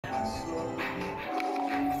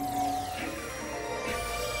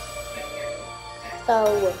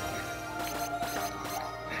So,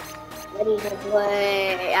 ready to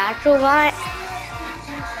play Astrobot?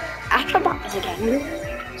 Astrobot is a game.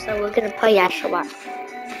 So we're gonna play Astrobot.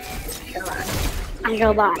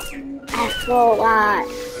 Astrobot. Astrobot.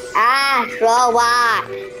 Astrobot.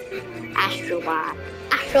 Astrobot.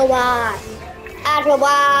 Astrobot.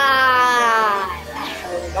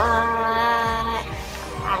 Astrobot.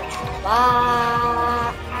 Astrobot.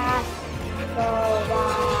 Astrobot.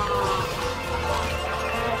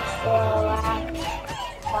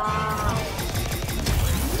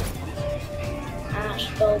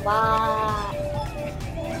 Astrobot.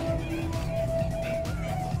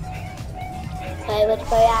 Okay, let's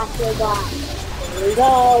play Astrobot. Here we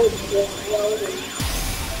go.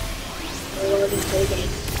 We're loading for the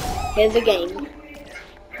game. Here's the game.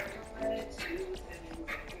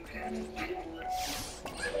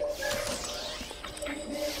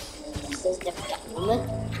 This is the game.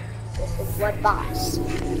 This is what boss. So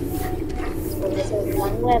this is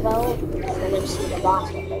one level. We're going to see the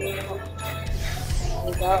boss level. Here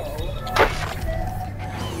we go.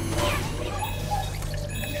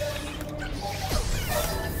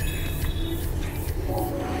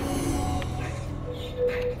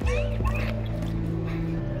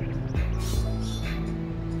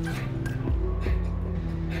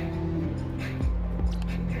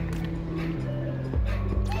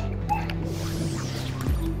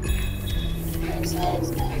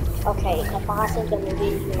 Okay, the boss is gonna be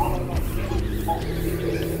here.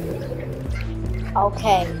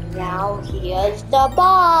 Okay, now here's the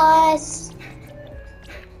boss.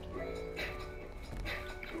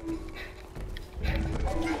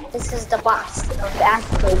 This is the boss of the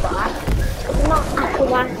Astrobot. Not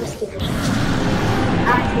Astrobot, what's the name?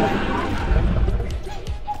 Astrobot.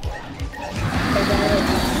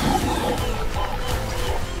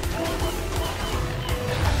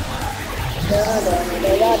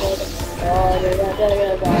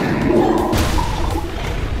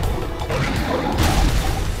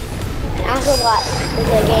 Astrobot is a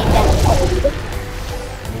game that's code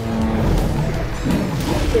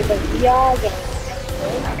to the VR game.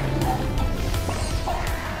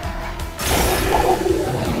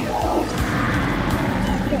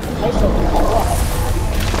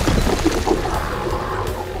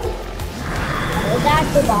 Is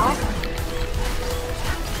Astrobot?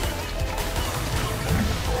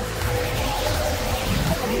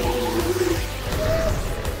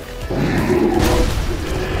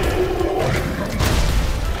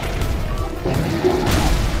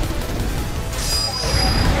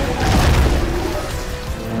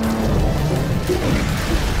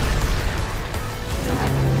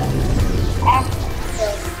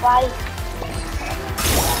 Right.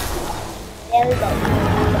 There we go.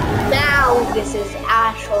 Now this is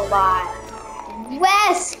Astrobot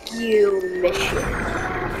Rescue Mission.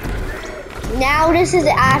 Now this is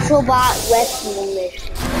Astrobot Rescue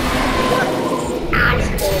Mission.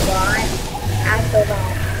 Astrobot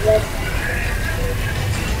Rescue.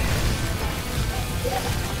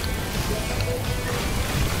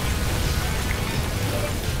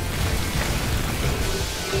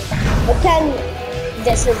 Pretend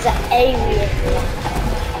this is an alien.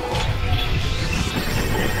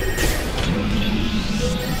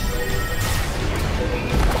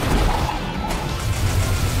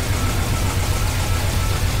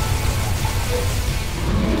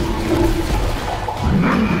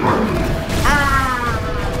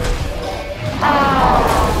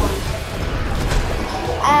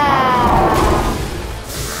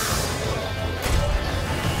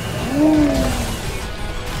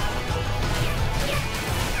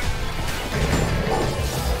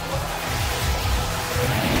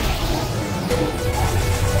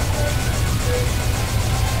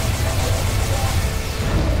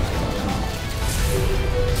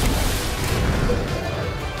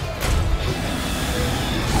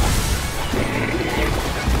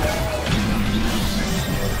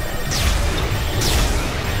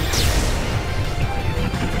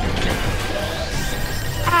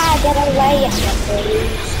 Get away,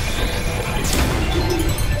 please.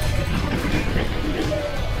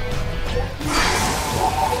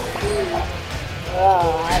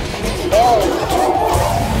 Oh, I'm killed.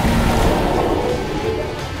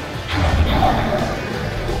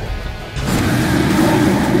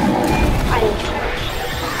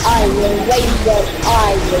 I will wait that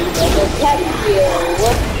I will protect you.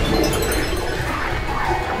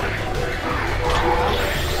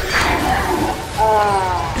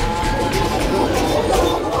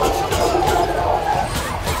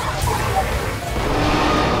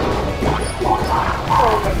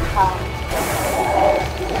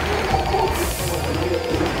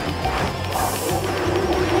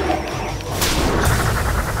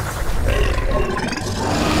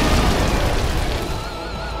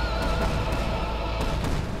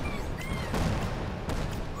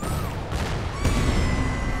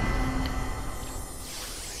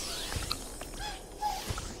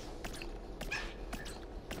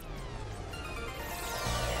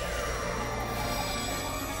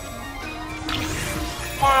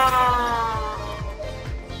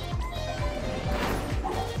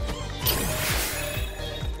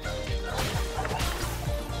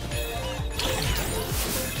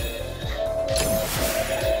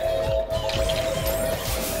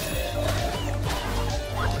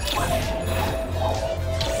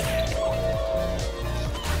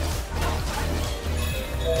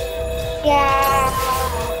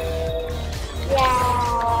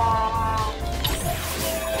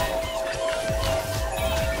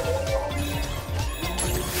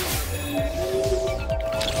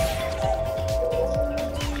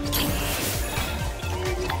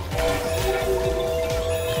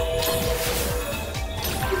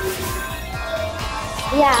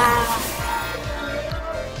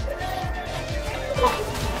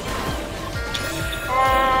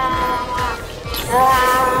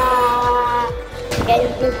 Get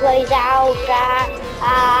your place out,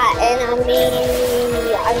 enemy.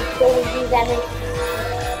 I'm killing these enemies.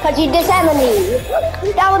 Cause you this enemy.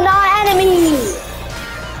 That was not enemy.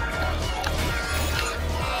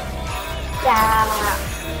 Yeah.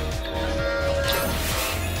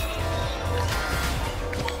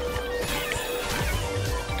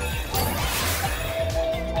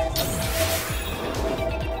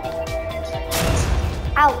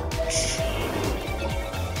 Ouch.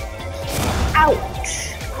 Ouch.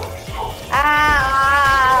 Ah.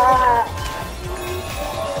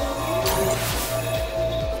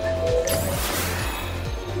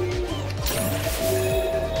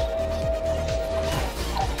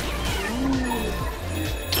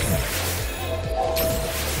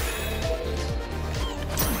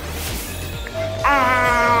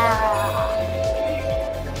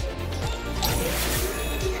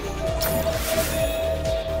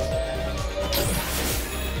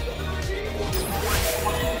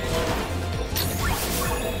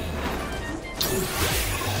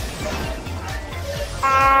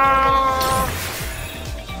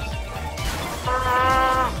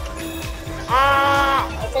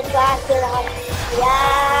 It's a Dracula.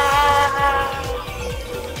 Yeah.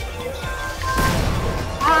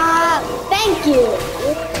 Thank you.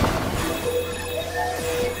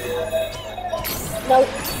 No,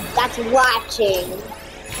 that's watching.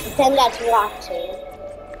 Pretend that's watching.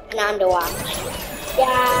 And underwatch.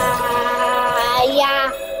 Yeah.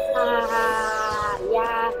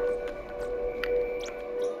 Yeah.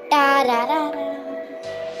 Da da da da.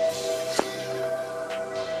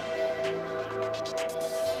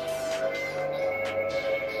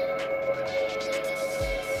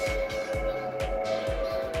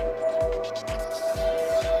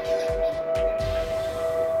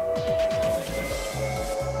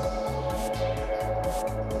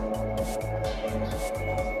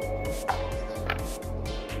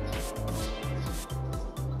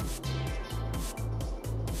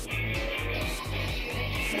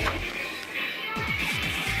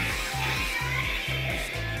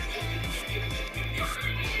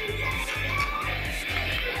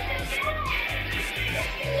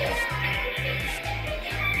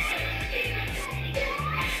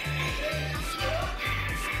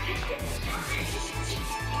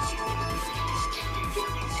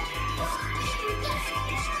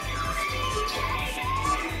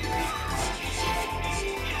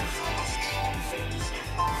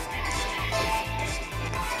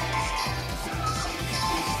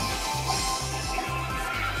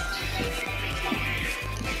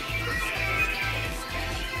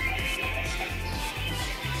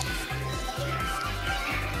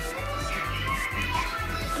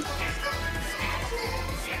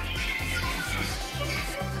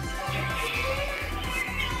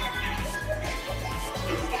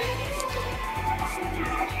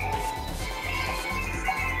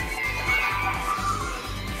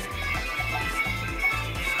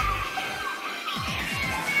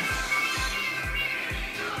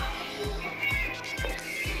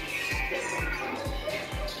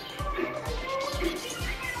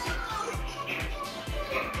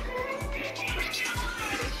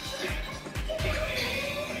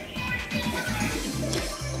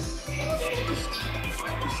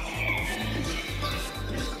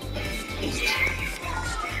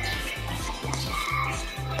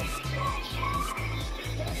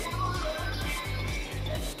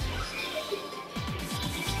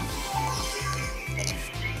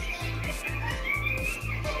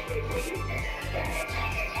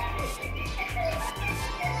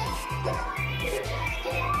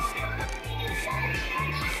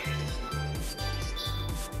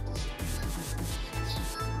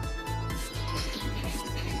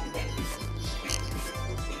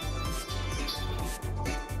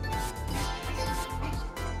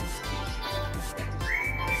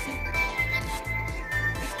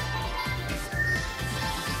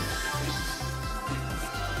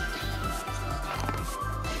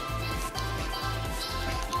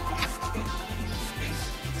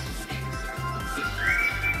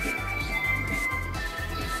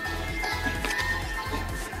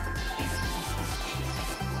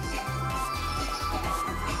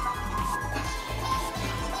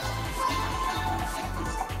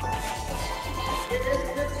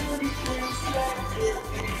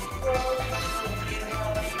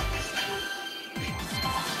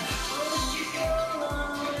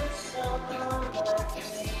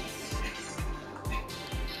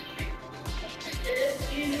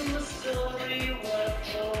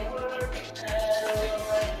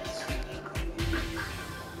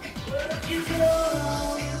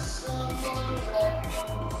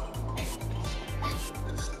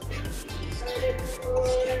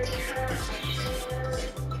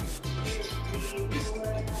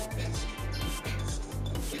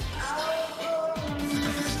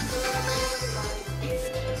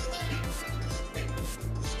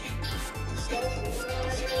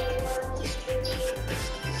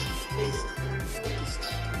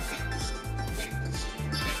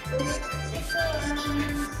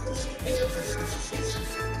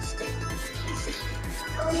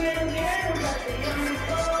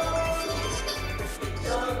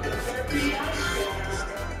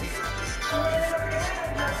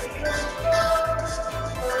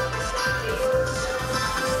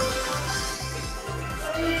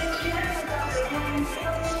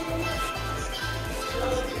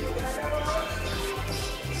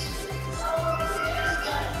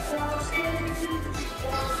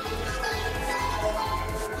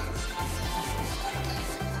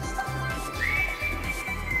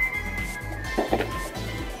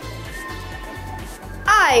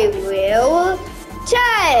 I will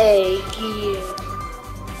take you.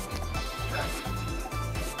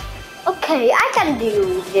 Okay, I can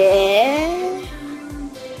do this.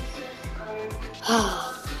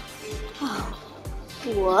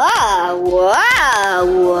 Wow, wow,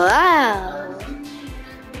 wow.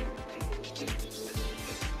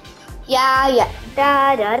 Yeah.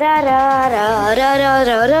 Da da da da da da da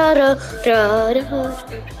da da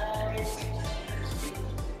da.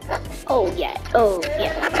 Oh yeah, oh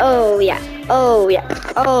yeah, oh yeah, oh yeah,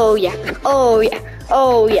 oh yeah, oh yeah,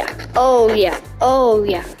 oh yeah, oh yeah, oh yeah, oh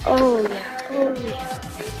yeah, oh yeah.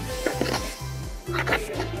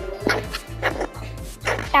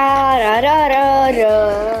 Da da da da da.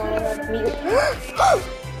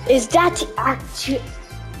 Is that actually?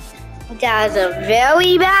 That's a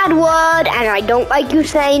very bad word, and I don't like you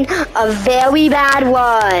saying a very bad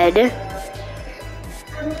word.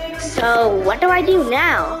 So what do I do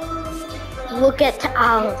now? Look at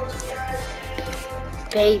our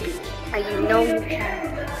baby. I know you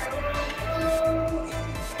can.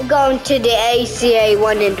 We're going to the ACA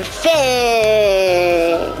one in the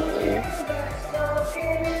thing.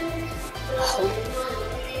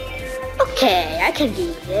 Okay, I can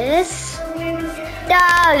do this.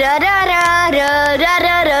 Da da da da da da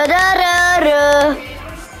da da da da.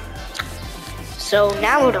 So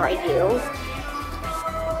now what do I do?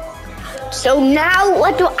 So now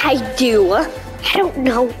what do I do? I don't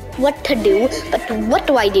know what to do, but what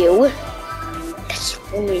do I do? That's the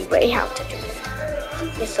only way how to do it.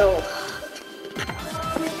 Okay, so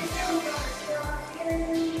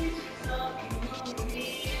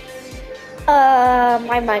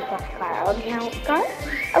my microphone account.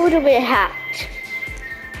 I would have been hacked.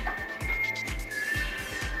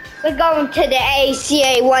 We're going to the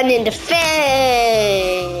ACA one in the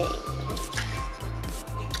thing.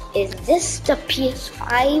 Is this the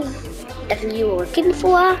PS5 that we were looking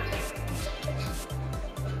for?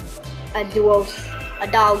 A dual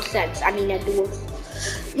sense. I mean a dual.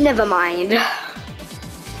 Never mind.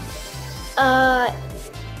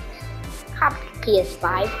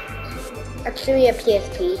 PS5. Actually a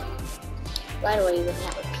PSP. Why do I even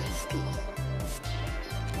have a PSP?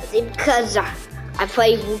 Is it because I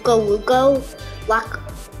play Wako,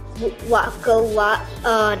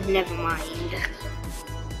 never mind.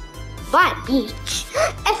 But Beach,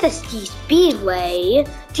 SSD Speedway,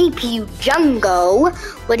 TPU Jungle,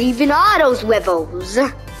 what even are those levels?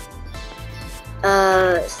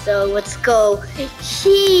 So let's go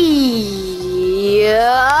here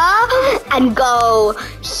and go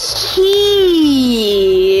here.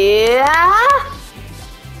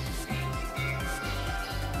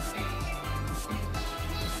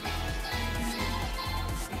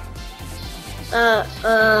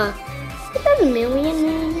 Is that a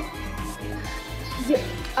million?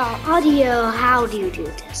 Audio, how do you do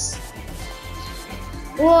this?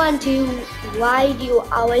 1, 2, why do you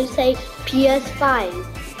always say PS5?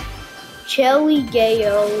 Cherry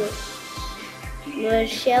Gale,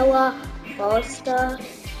 Michelle Foster,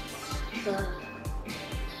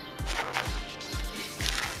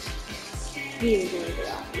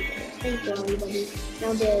 Thank you everybody.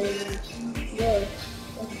 Now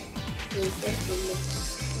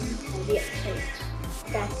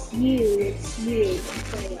that's you, it's you,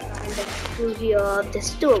 and the studio of the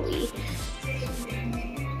story.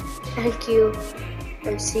 Thank you,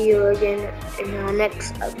 and see you again in our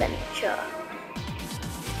next adventure.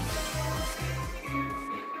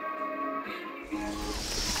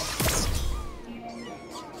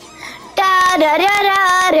 Da da da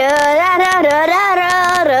da da da da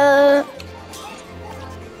da da.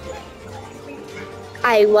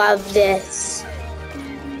 I love this.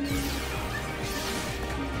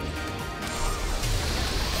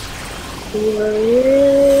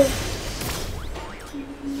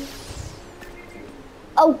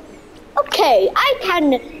 Oh, okay, I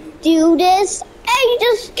can do this. I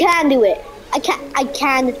just can do it. I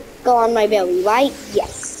can go on my belly, right?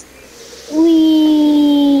 Yes.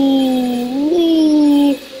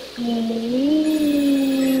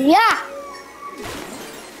 Yeah.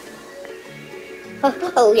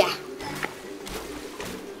 Oh yeah.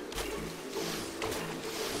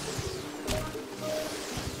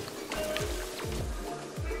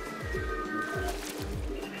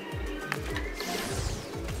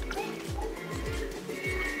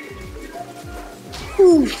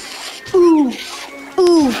 Oof, oof,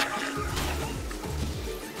 oof.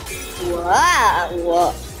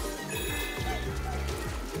 Wow.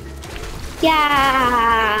 Yeah.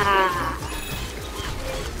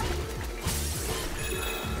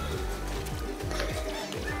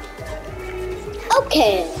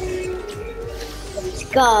 Okay. Let's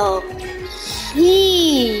go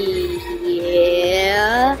here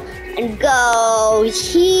and go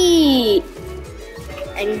here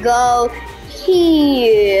and go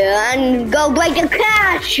here and go break the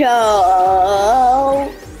castle.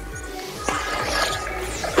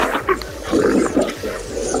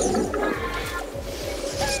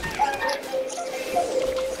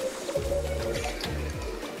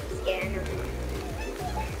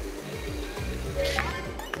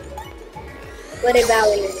 What about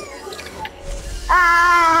it?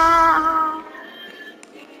 Ah!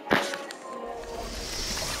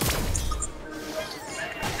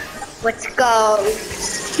 Let's go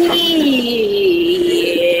here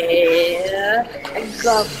and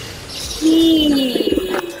go here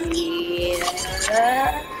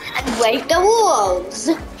and break the walls.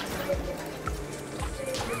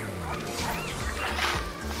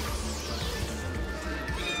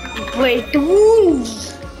 Break the walls.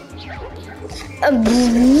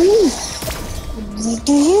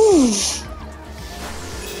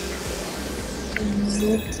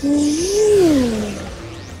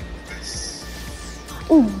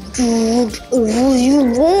 You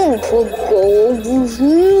want to go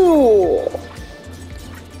here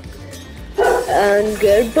and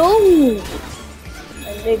get down,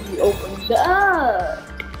 and then you open that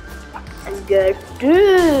and get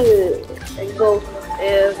this and go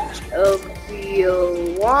if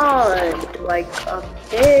you want, like up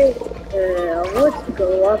there. Let's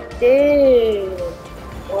go up there,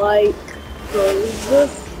 like go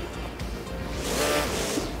this.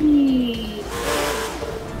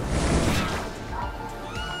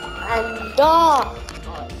 And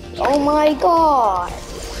oh my god!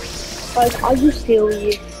 Like, are you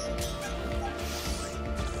serious?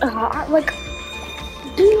 Like,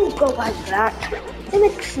 do you go like that? It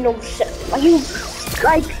makes no sense. Are you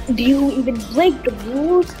like? Do you even break the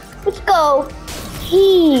rules? Let's go.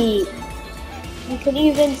 You can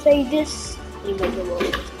even say this. You make the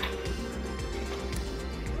rules.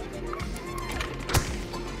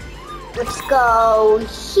 Let's go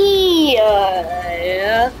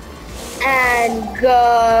here and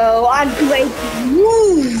go on break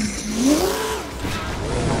rules.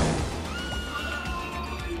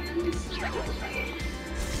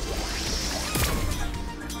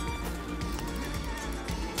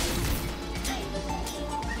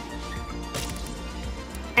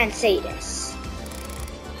 And say this.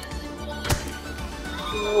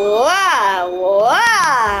 Wow,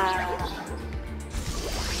 wow.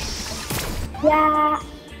 Yeah.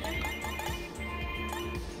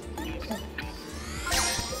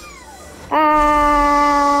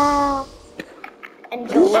 And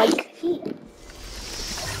go like here.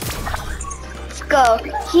 Let's go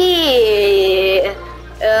here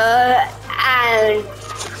and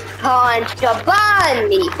punch the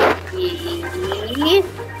bunny.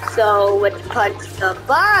 So let's punch the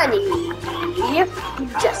bunny. You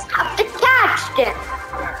just have to catch them.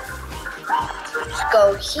 Let's go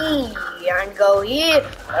here and go here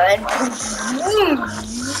and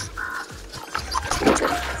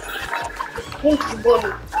purple,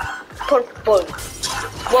 purple,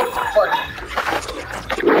 purple.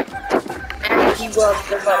 And he loves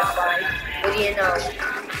the butterfly. What do you know?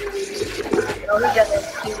 No, he doesn't.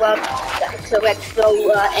 He loves the XOXO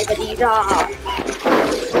entities off.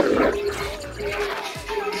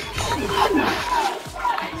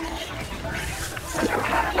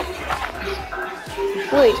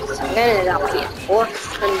 Wait a minute up here for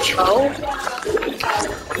control.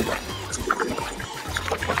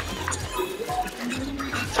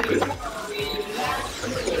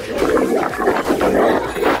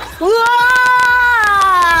 Whoa!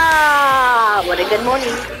 What a good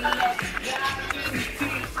morning.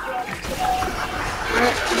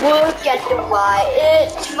 Look at the light,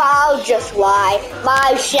 it's foul just why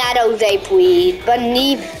my shadows they breathe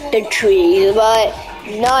beneath the trees, but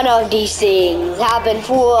none of these things happen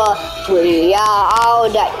for free. All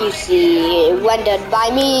that you see rendered by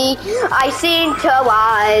me, I seem to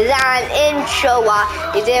wise and ensure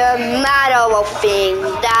is there a matter of things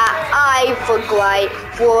that I forget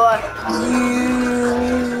for you.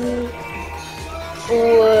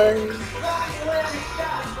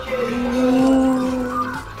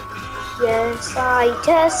 fight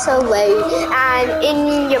us away, and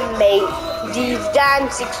in your mate these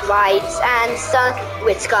dancing rides and sun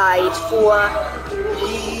with skies for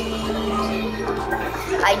you.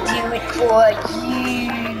 I do it for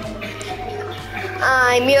you.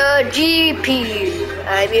 I'm your GP.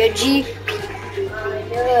 I'm your GP. I'm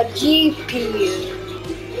your GP.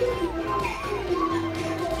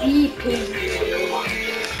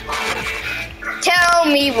 Tell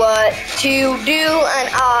me what to do and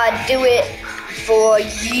I'll do it for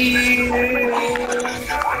you.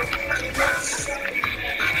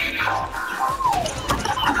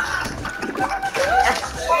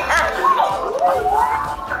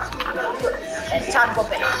 Let's talk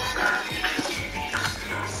about it.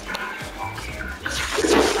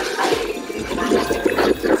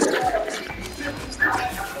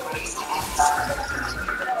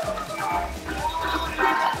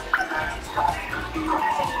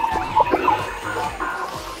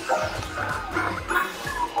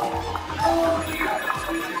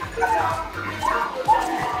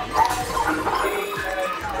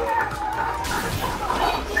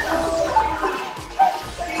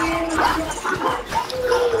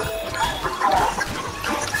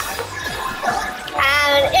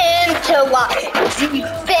 The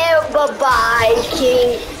Barrel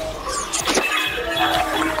Viking.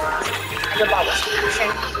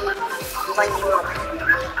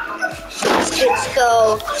 Let's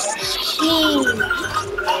go.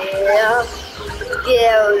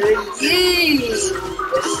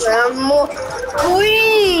 Some more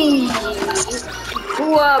queen.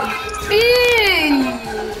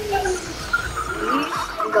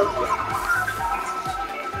 Go.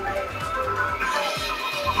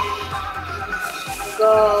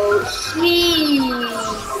 Go see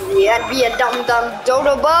and be a dumb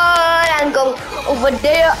dodo bird and go over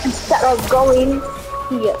there instead of going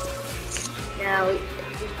here. Now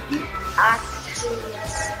I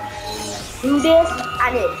do this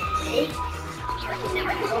and it.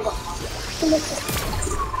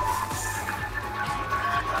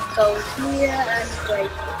 Go here and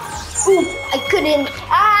break. Ooh, I couldn't.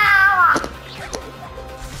 Ah!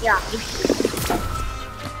 Yeah.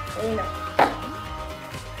 You know.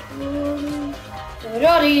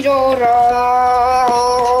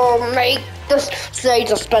 Make this stage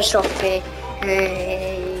a special thing.